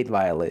 I hate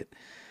violet.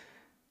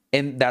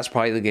 And that's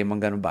probably the game I'm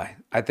gonna buy.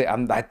 I think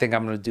I'm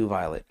gonna do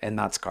violet and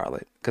not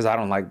scarlet because I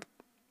like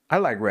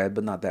red,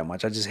 but not that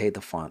much. I just hate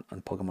the font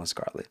on Pokemon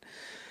Scarlet.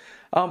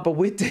 But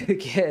we did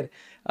get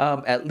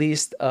at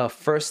least a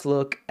first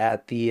look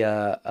at the.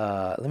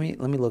 Let me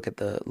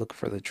look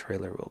for the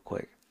trailer real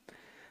quick.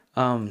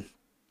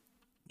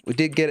 We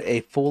did get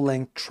a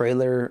full-length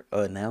trailer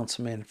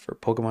announcement for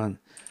Pokemon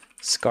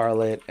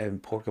Scarlet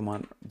and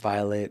Pokemon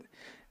Violet,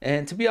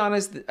 and to be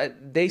honest,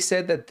 they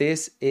said that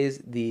this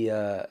is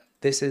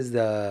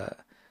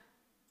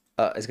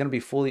it's gonna be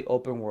fully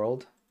open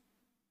world.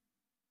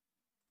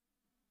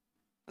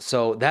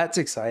 So that's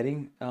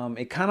exciting.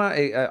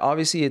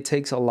 Obviously it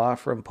takes a lot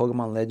from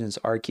Pokemon Legends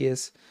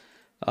Arceus,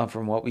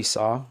 from what we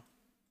saw,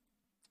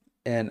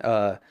 and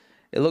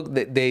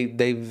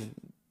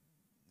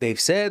they've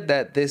said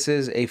that this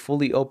is a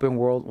fully open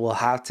world. We'll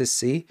have to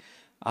see.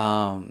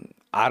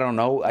 I don't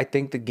know. I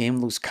think the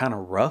game looks kind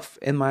of rough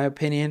in my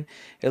opinion.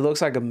 It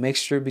looks like a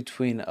mixture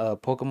between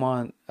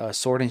Pokemon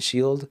Sword and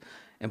Shield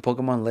and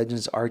Pokemon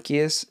Legends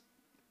Arceus.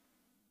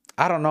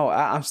 I don't know.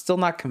 I'm still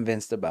not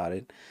convinced about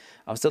it.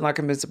 I'm still not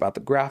convinced about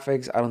the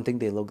graphics. I don't think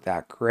they look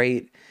that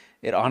great.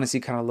 It honestly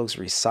kind of looks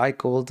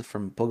recycled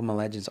from Pokemon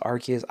Legends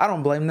Arceus. I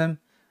don't blame them.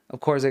 Of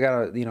course, they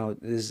gotta,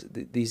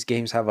 these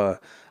games have a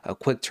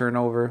quick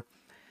turnover.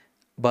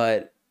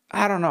 But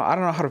I don't know. I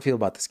don't know how to feel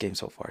about this game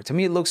so far. To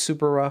me, it looks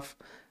super rough.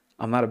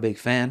 I'm not a big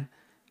fan.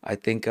 I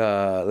think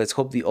let's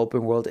hope the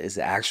open world is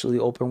actually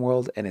open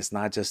world and it's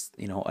not just,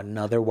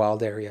 another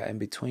wild area in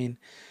between.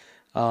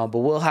 But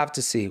we'll have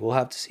to see. We'll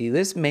have to see.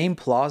 This main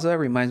plaza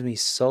reminds me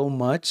so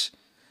much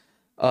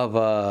of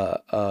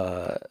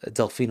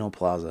Delfino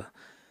Plaza.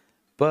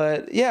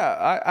 But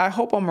yeah, I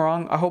hope I'm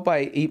wrong. I hope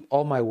I eat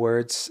all my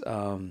words.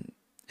 And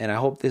I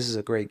hope this is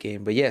a great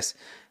game. But yes,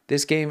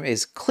 this game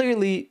is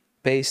clearly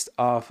based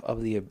off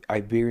of the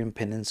Iberian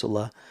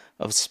Peninsula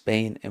of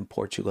Spain and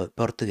Portugal.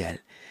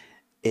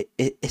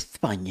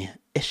 España.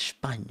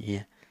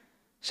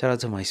 Shout out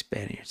to my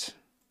Spaniards.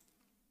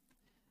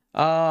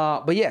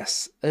 But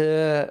yes,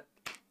 I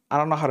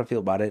don't know how to feel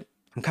about it.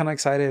 I'm kind of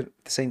excited.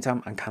 At the same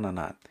time, I'm kind of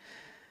not.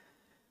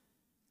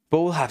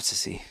 But we'll have to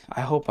see.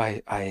 I hope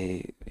I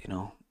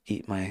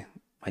eat my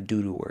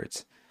doo-doo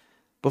words.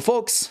 But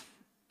folks,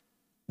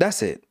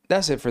 that's it.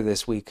 That's it for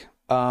this week.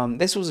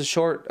 This was a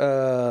short.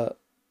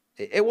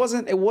 It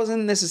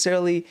wasn't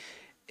necessarily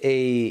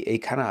a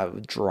kind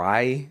of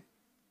dry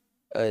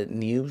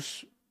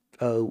news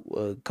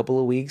a couple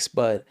of weeks,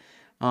 but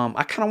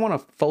I kind of want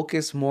to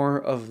focus more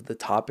of the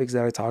topics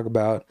that I talk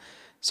about.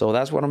 So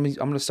that's what I'm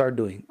going to start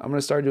doing. I'm going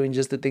to start doing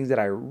just the things that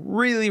I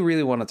really,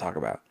 really want to talk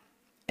about.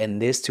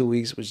 And this 2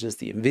 weeks was just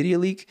the NVIDIA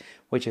leak,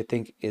 which I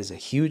think is a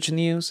huge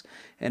news,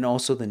 and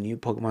also the new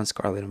Pokemon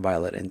Scarlet and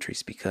Violet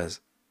entries because,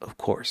 of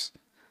course,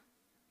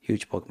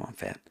 huge Pokemon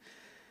fan.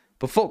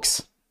 But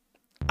folks,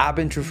 I've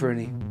been True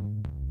Fernie.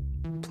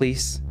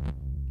 Please,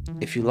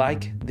 if you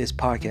like this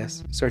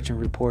podcast, Search and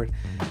Report,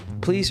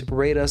 please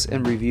rate us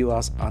and review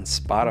us on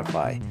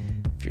Spotify.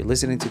 If you're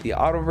listening to the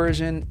audio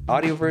version,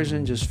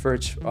 just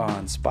search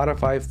on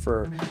Spotify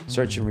for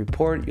Search and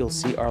Report. You'll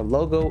see our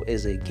logo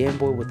is a Game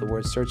Boy with the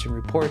word Search and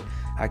Report.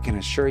 I can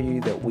assure you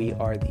that we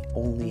are the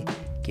only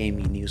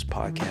gaming news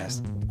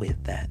podcast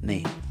with that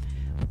name.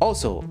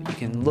 Also, you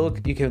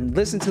can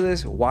listen to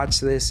this, watch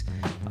this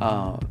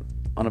on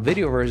a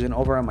video version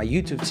over on my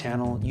YouTube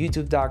channel,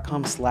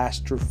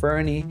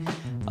 youtube.com/TrueFernie.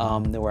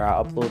 where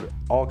I upload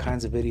all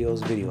kinds of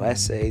videos, video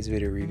essays,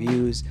 video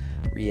reviews,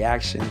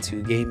 reaction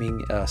to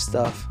gaming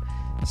stuff.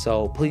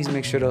 So please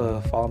make sure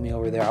to follow me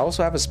over there. I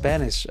also have a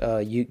Spanish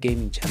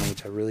gaming channel,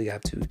 which I really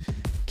have to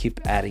keep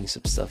adding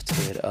some stuff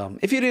to it.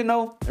 If you didn't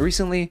know,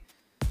 recently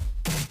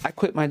I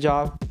quit my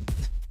job.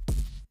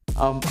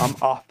 I'm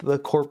off the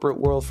corporate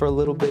world for a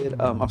little bit.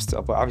 I'm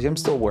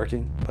still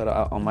working, but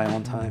on my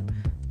own time,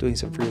 doing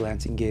some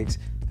freelancing gigs.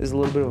 There's a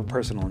little bit of a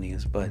personal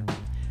news, but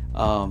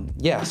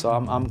yeah. So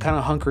I'm kind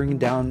of hunkering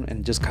down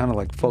and just kind of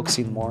like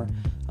focusing more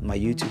on my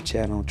YouTube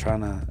channel,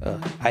 trying to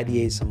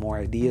ideate some more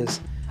ideas.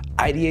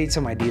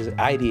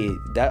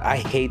 Ideate. That I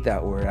hate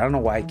that word. I don't know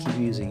why I keep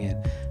using it.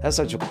 That's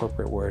such a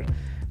corporate word.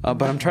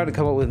 But I'm trying to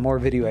come up with more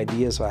video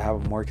ideas so I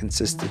have a more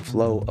consistent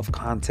flow of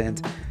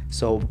content.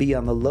 So be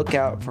on the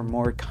lookout for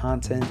more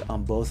content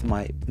on both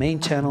my main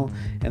channel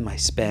and my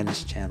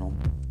Spanish channel.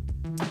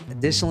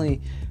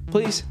 Additionally,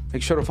 please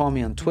make sure to follow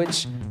me on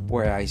Twitch,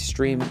 where I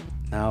stream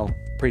now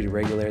pretty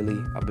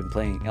regularly. I've been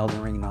playing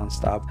Elden Ring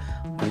nonstop.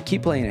 I'm gonna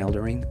keep playing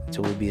Elden Ring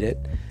until we beat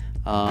it.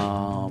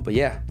 But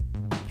yeah,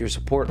 your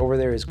support over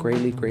there is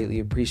greatly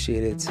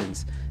appreciated,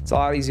 since it's a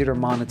lot easier to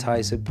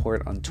monetize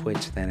support on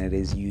Twitch than it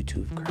is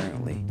YouTube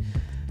currently.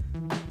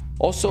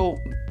 Also,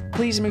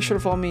 please make sure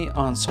to follow me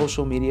on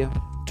social media.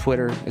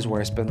 Twitter is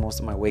where I spend most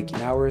of my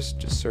waking hours.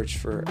 Just search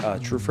for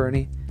True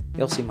Fernie.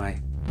 You'll see my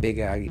big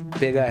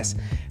ass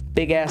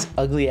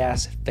ugly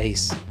ass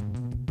face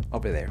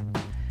over there.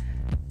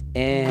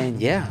 And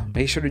yeah,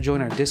 make sure to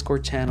join our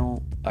Discord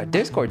channel.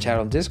 Discord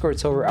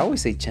server. I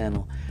always say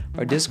channel.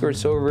 Our Discord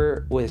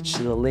server, which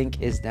the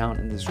link is down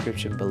in the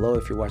description below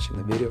if you're watching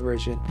the video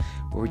version,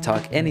 where we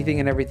talk anything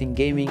and everything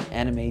gaming,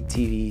 anime,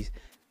 TVs,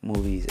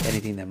 movies,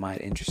 anything that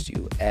might interest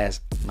you as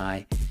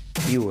my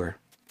viewer.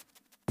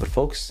 But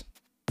folks,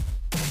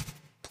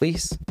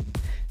 please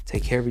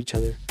take care of each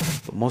other,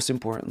 but most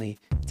importantly,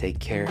 take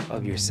care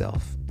of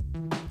yourself.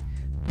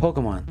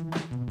 Pokemon,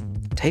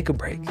 take a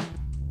break.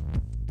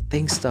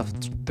 Think stuff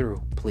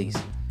through, please,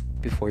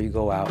 before you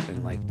go out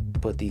and like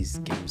put these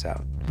games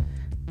out.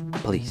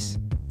 Please.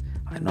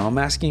 I know I'm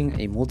asking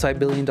a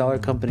multi-billion-dollar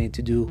company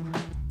to do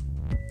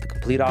the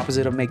complete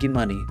opposite of making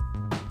money,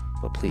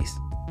 but please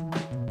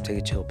take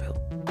a chill pill.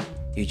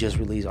 You just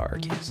released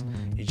Arceus.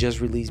 You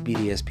just released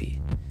BDSP.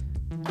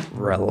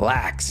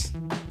 Relax.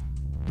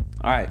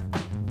 All right.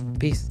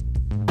 Peace.